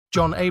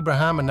John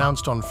Abraham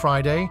announced on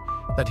Friday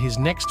that his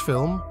next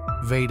film,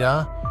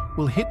 Vedaa,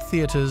 will hit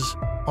theaters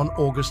on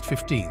August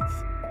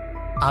 15th.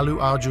 Allu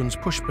Arjun's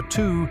Pushpa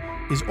 2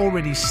 is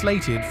already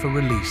slated for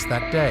release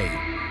that day.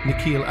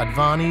 Nikkil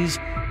Advani's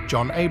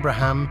John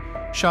Abraham,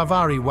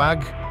 Sharvari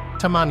Wagh,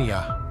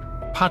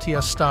 Tamannaah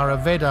Bhatia-starrer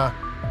Vedaa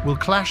will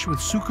clash with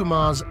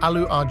Sukumar's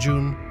Allu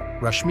Arjun,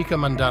 Rashmika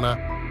Mandanna,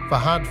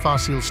 Fahadh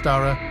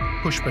Faasil-starrer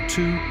Pushpa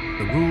 2,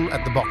 The Rule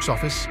at the box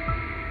office.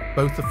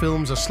 Both the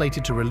films are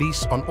slated to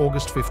release on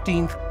August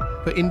 15th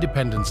for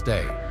Independence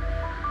Day.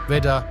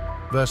 Vedaa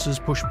versus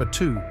Pushpa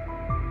 2.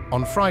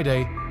 On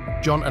Friday,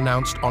 John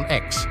announced on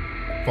X,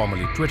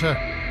 formerly Twitter,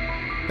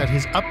 that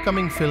his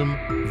upcoming film,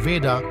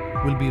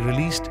 Vedaa, will be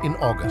released in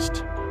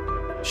August.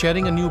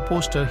 Sharing a new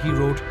poster, he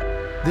wrote,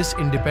 "This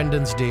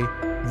Independence Day,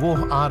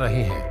 वो आ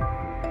रहे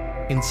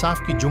हैं, इंसाफ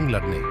की जंग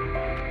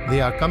लड़ने.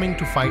 They are coming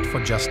to fight for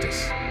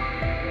justice."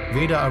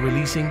 Vedaa are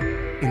releasing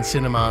in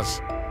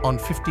cinemas on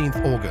 15th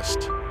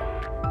August.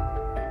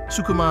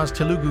 Sukumar's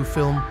Telugu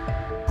film,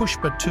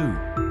 Pushpa 2.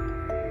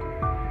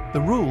 The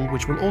Rule,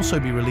 which will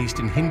also be released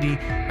in Hindi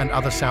and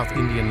other South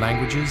Indian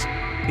languages,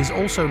 is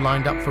also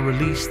lined up for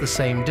release the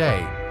same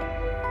day.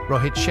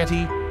 Rohit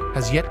Shetty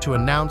has yet to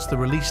announce the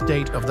release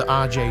date of the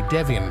Ajay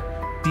Devgn,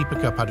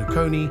 Deepika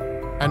Padukone,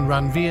 and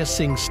Ranveer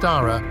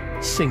Singh-starrer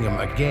Singham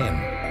Again.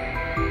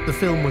 The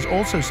film was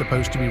also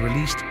supposed to be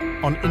released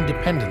on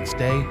Independence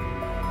Day.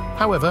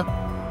 However,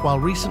 while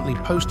recently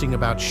posting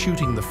about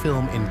shooting the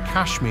film in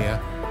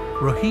Kashmir,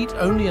 Rohit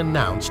only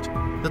announced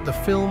that the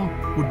film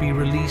would be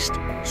released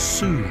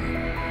soon.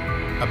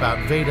 About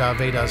Vedaa,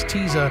 Vedaa's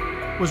teaser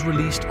was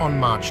released on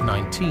March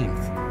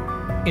 19th.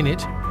 In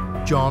it,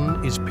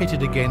 John is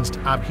pitted against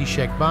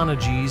Abhishek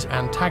Banerjee's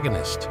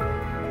antagonist.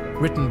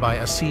 Written by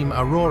Asim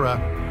Arora,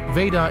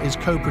 Vedaa is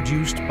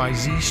co-produced by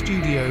Z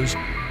Studios,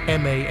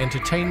 MA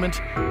Entertainment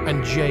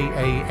and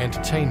JA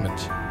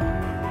Entertainment.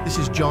 This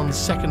is John's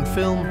second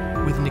film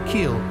with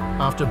Nikkil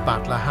after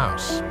Butler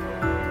House.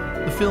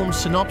 The film's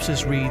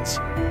synopsis reads,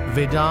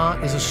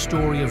 "Vedaa is a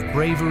story of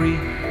bravery,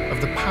 of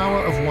the power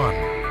of one.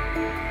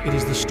 It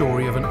is the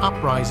story of an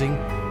uprising,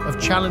 of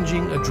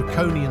challenging a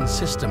draconian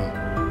system.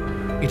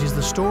 It is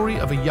the story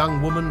of a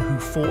young woman who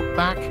fought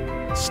back,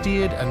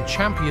 steered and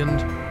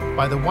championed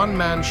by the one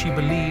man she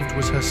believed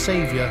was her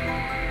savior,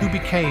 who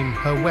became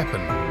her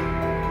weapon.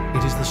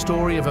 It is the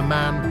story of a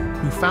man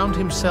who found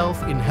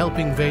himself in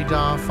helping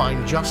Vedaa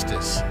find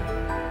justice."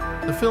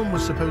 The film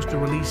was supposed to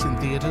release in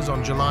theaters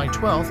on July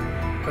 12th,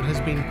 but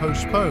has been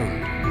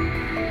postponed.